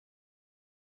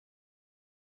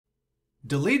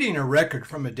Deleting a record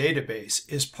from a database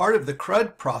is part of the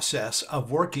CRUD process of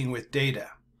working with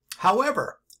data.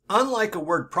 However, unlike a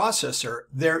word processor,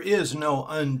 there is no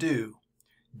undo.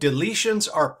 Deletions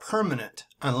are permanent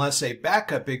unless a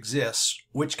backup exists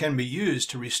which can be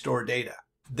used to restore data.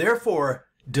 Therefore,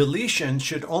 deletion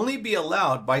should only be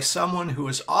allowed by someone who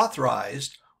is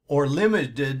authorized or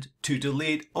limited to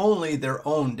delete only their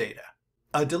own data.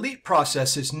 A delete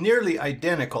process is nearly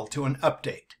identical to an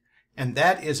update, and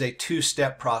that is a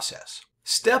two-step process.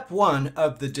 Step 1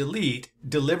 of the delete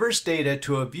delivers data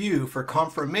to a view for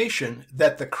confirmation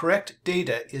that the correct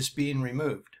data is being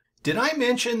removed. Did I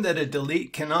mention that a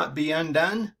delete cannot be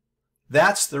undone?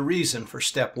 That's the reason for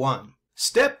step 1.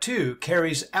 Step 2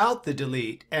 carries out the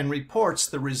delete and reports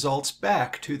the results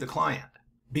back to the client.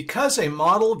 Because a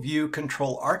model view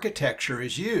control architecture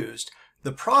is used,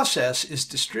 the process is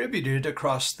distributed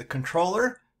across the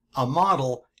controller, a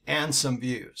model, and some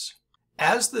views.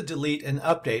 As the delete and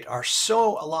update are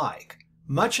so alike,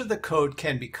 much of the code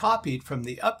can be copied from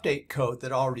the update code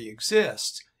that already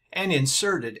exists and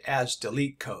inserted as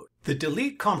delete code. The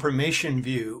delete confirmation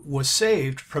view was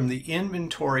saved from the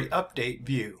inventory update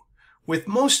view, with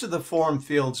most of the form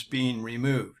fields being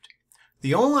removed.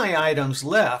 The only items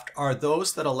left are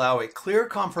those that allow a clear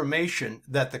confirmation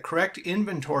that the correct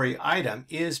inventory item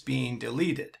is being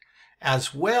deleted,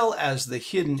 as well as the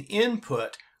hidden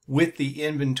input with the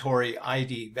inventory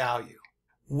ID value.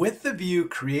 With the view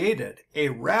created, a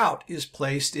route is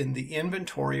placed in the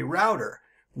inventory router,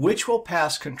 which will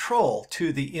pass control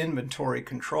to the inventory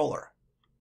controller.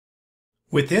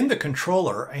 Within the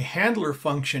controller, a handler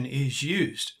function is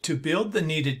used to build the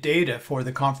needed data for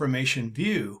the confirmation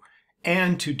view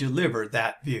and to deliver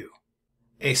that view.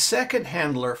 A second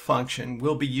handler function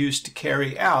will be used to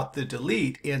carry out the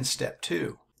delete in step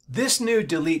 2. This new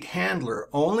delete handler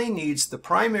only needs the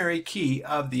primary key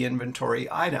of the inventory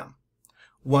item.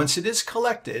 Once it is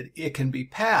collected, it can be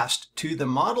passed to the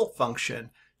model function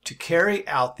to carry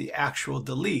out the actual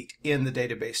delete in the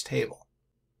database table.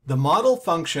 The model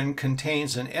function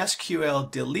contains an SQL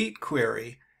delete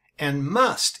query and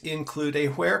must include a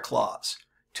where clause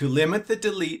to limit the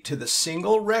delete to the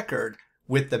single record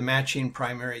with the matching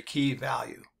primary key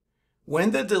value.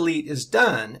 When the delete is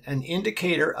done, an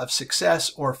indicator of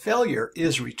success or failure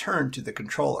is returned to the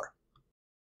controller.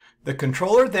 The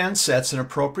controller then sets an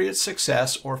appropriate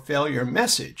success or failure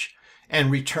message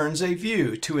and returns a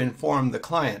view to inform the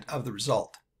client of the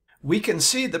result. We can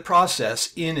see the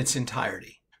process in its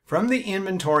entirety. From the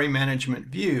inventory management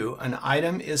view, an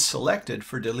item is selected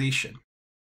for deletion.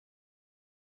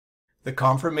 The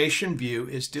confirmation view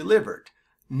is delivered.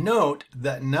 Note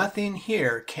that nothing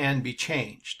here can be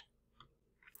changed.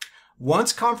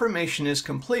 Once confirmation is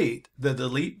complete, the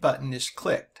delete button is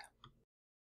clicked.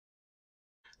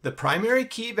 The primary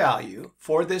key value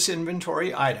for this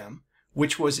inventory item,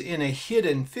 which was in a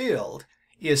hidden field,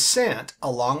 is sent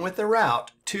along with the route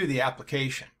to the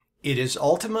application. It is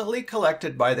ultimately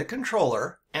collected by the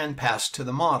controller and passed to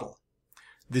the model.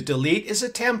 The delete is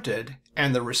attempted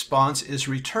and the response is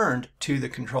returned to the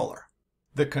controller.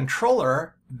 The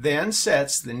controller then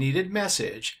sets the needed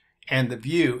message and the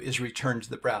view is returned to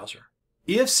the browser.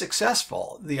 If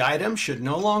successful, the item should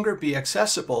no longer be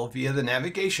accessible via the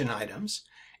navigation items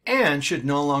and should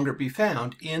no longer be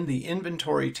found in the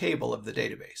inventory table of the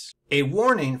database. A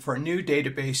warning for new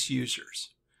database users.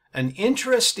 An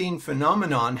interesting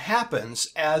phenomenon happens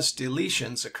as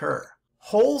deletions occur.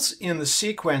 Holes in the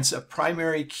sequence of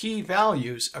primary key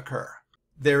values occur.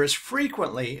 There is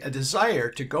frequently a desire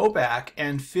to go back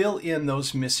and fill in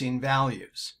those missing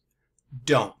values.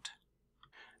 Don't.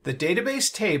 The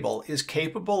database table is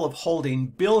capable of holding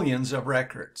billions of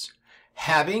records.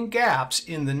 Having gaps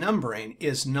in the numbering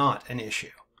is not an issue.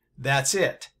 That's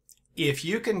it. If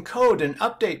you can code an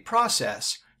update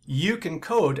process, you can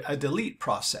code a delete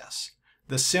process.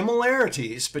 The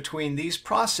similarities between these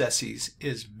processes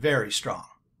is very strong.